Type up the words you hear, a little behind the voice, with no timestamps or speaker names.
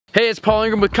Hey, it's Paul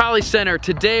Ingram with Collie Center.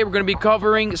 Today we're going to be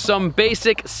covering some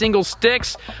basic single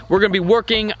sticks. We're going to be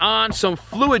working on some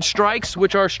fluid strikes,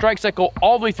 which are strikes that go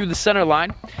all the way through the center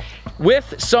line,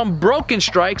 with some broken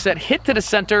strikes that hit to the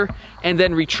center and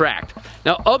then retract.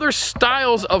 Now, other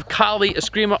styles of Collie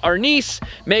Eskrima Arnis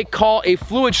may call a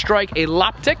fluid strike a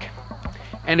loptic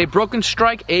and a broken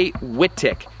strike a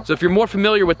wittick. So if you're more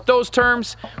familiar with those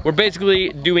terms, we're basically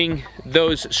doing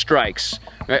those strikes.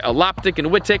 Right, a loptic and a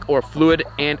wittick, or a fluid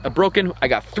and a broken. I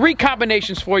got 3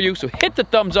 combinations for you, so hit the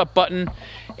thumbs up button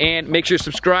and make sure to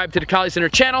subscribe to the Collie Center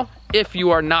channel if you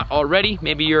are not already.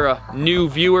 Maybe you're a new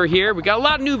viewer here. We got a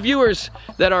lot of new viewers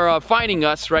that are finding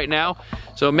us right now,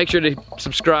 so make sure to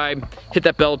subscribe, hit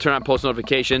that bell, turn on post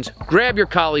notifications, grab your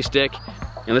Collie stick,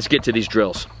 and let's get to these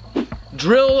drills.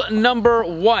 Drill number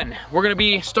 1. We're gonna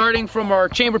be starting from our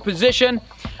chamber position.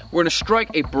 We're gonna strike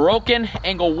a broken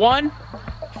angle 1,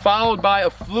 followed by a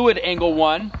fluid angle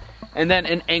 1, and then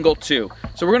an angle 2.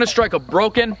 So we're gonna strike a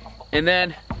broken and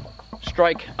then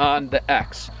strike on the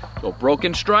X. So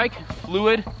broken strike,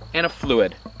 fluid, and a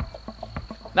fluid.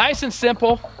 Nice and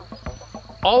simple.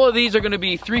 All of these are gonna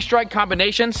be 3-strike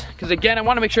combinations, because again, I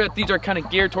wanna make sure that these are kind of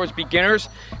geared towards beginners,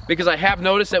 because I have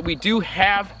noticed that we do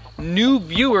have new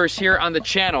viewers here on the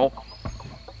channel,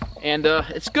 and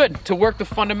it's good to work the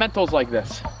fundamentals like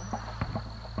this.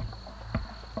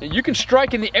 You can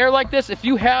strike in the air like this. If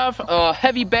you have a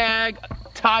heavy bag,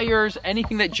 tires,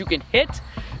 anything that you can hit,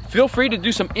 feel free to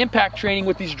do some impact training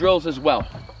with these drills as well.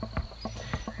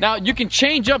 Now, you can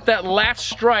change up that last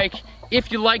strike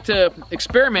if you like to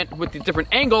experiment with the different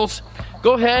angles.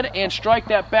 Go ahead and strike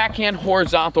that backhand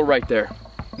horizontal right there.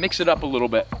 Mix it up a little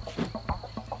bit.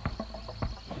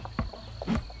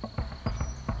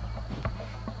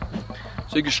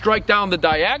 So you can strike down the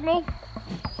diagonal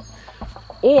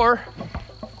or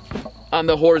on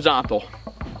the horizontal.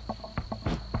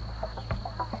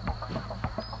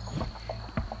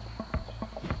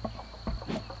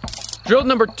 Drill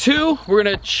number 2, we're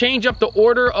gonna change up the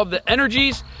order of the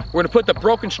energies. We're gonna put the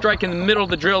broken strike in the middle of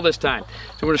the drill this time.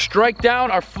 So we're gonna strike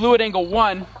down our fluid angle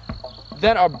 1,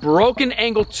 then our broken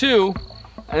angle 2,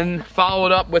 and follow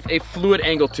it up with a fluid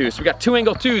angle 2. So we got 2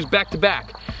 angle 2s back to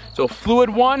back. So fluid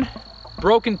 1,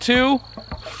 broken 2,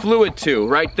 fluid 2,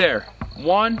 right there.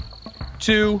 1,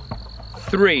 2,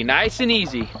 3, nice and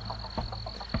easy. You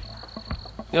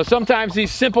know, sometimes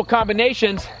these simple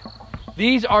combinations,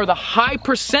 these are the high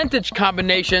percentage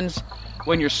combinations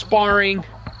when you're sparring,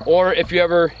 or if you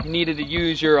ever needed to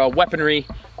use your weaponry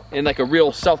in like a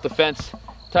real self-defense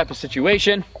type of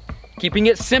situation. Keeping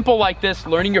it simple like this,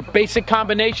 learning your basic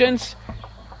combinations,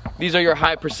 these are your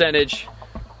high percentage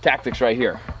tactics right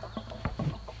here.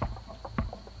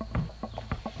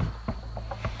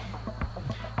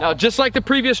 Now, just like the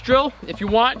previous drill, if you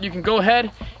want, you can go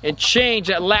ahead and change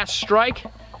that last strike.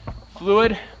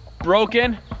 Fluid,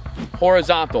 broken,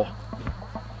 horizontal.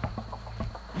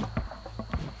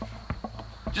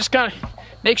 Just kind of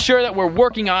make sure that we're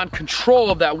working on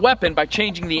control of that weapon by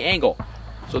changing the angle.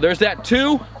 So there's that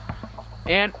 2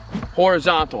 and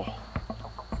horizontal.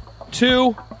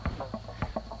 2,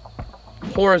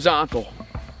 horizontal.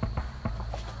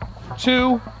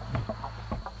 2,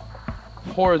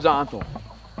 horizontal.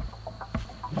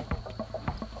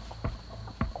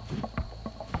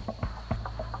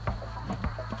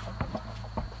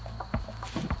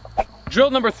 Drill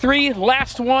number 3,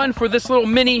 last one for this little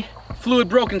mini fluid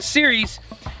broken series,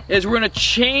 is we're gonna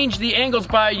change the angles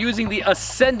by using the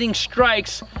ascending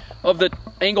strikes of the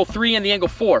angle 3 and the angle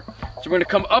 4. So we're gonna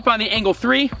come up on the angle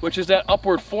 3, which is that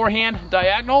upward forehand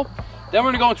diagonal. Then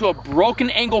we're gonna go into a broken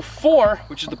angle 4,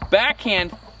 which is the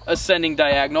backhand ascending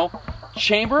diagonal,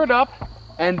 chamber it up,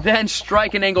 and then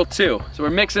strike an angle 2. So we're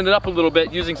mixing it up a little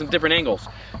bit using some different angles.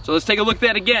 So let's take a look at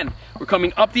that again. We're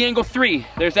coming up the angle 3,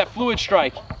 there's that fluid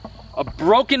strike. A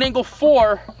broken angle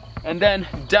 4, and then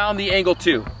down the angle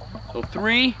 2. So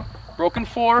 3, broken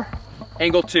 4,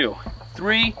 angle 2.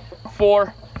 3,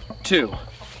 4, 2.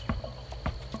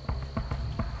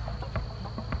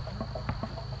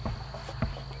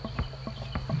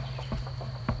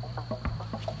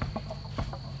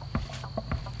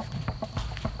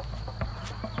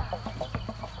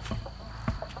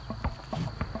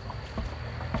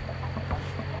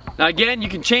 Now again, you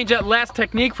can change that last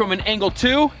technique from an angle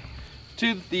 2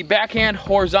 to the backhand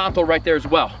horizontal right there as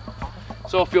well.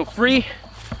 So feel free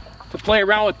to play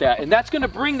around with that. And that's gonna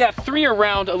bring that 3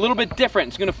 around a little bit different.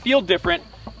 It's gonna feel different.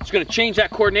 It's gonna change that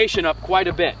coordination up quite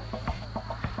a bit.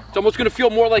 It's almost gonna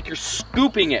feel more like you're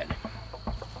scooping it.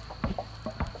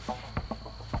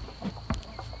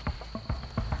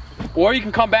 Or you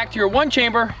can come back to your 1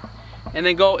 chamber and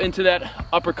then go into that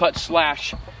uppercut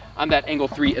slash on that angle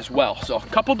 3 as well. So a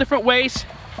couple different ways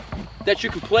that you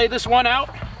can play this one out.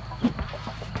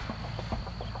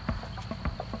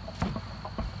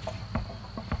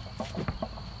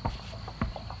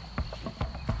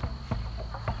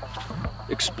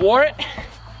 Explore it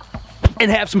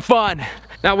and have some fun.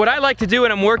 Now what I like to do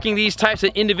when I'm working these types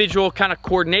of individual kind of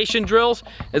coordination drills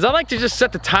is I like to just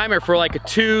set the timer for like a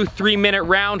 2-3 minute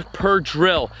round per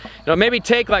drill. You know, maybe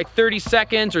take like 30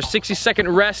 seconds or 60-second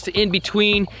rest in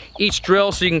between each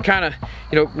drill so you can kind of,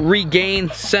 you know, regain,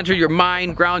 center your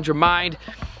mind, ground your mind,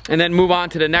 and then move on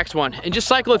to the next one and just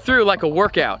cycle it through like a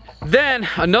workout. Then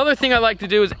another thing I like to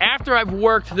do is after I've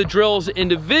worked the drills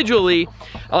individually,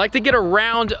 I like to get a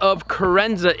round of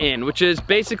carenza in, which is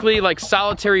basically like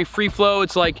solitary free flow.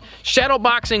 It's like shadow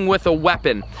boxing with a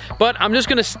weapon. But I'm just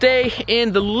gonna stay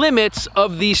in the limits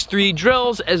of these 3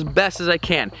 drills as best as I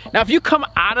can. Now, if you come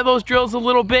out of those drills a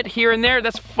little bit here and there,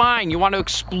 that's fine. You want to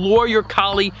explore your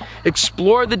kali,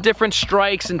 explore the different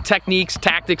strikes and techniques,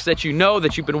 tactics that you know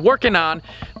that you've been working on.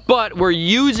 But we're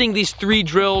using these 3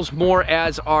 drills more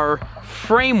as our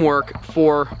framework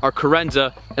for our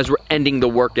carenza as we're ending the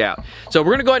workout. So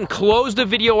we're gonna go ahead and close the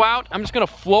video out. I'm just gonna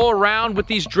flow around with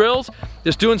these drills,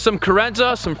 just doing some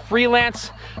carenza, some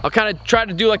freelance. I'll kind of try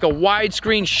to do like a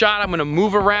widescreen shot. I'm gonna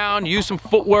move around, use some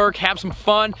footwork, have some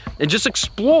fun, and just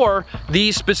explore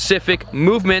these specific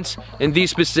movements and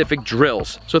these specific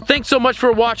drills. So thanks so much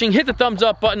for watching. Hit the thumbs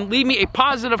up button. Leave me a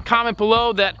positive comment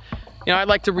below that I'd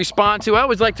like to respond to. I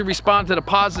always like to respond to the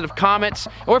positive comments.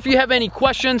 Or if you have any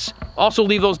questions, also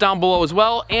leave those down below as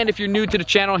well. And if you're new to the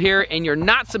channel here and you're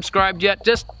not subscribed yet,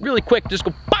 just really quick, just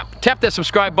go pop, tap that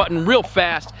subscribe button real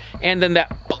fast, and then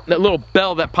that little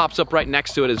bell that pops up right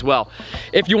next to it as well.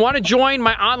 If you want to join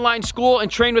my online school and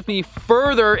train with me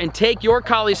further and take your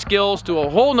kali skills to a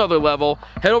whole nother level,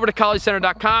 head over to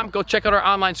kalicenter.com, go check out our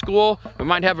online school. We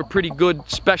might have a pretty good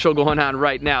special going on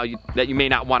right now that you may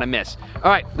not want to miss.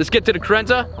 All right, let's get to the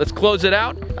carenza. Let's close it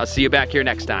out. I'll see you back here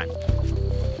next time.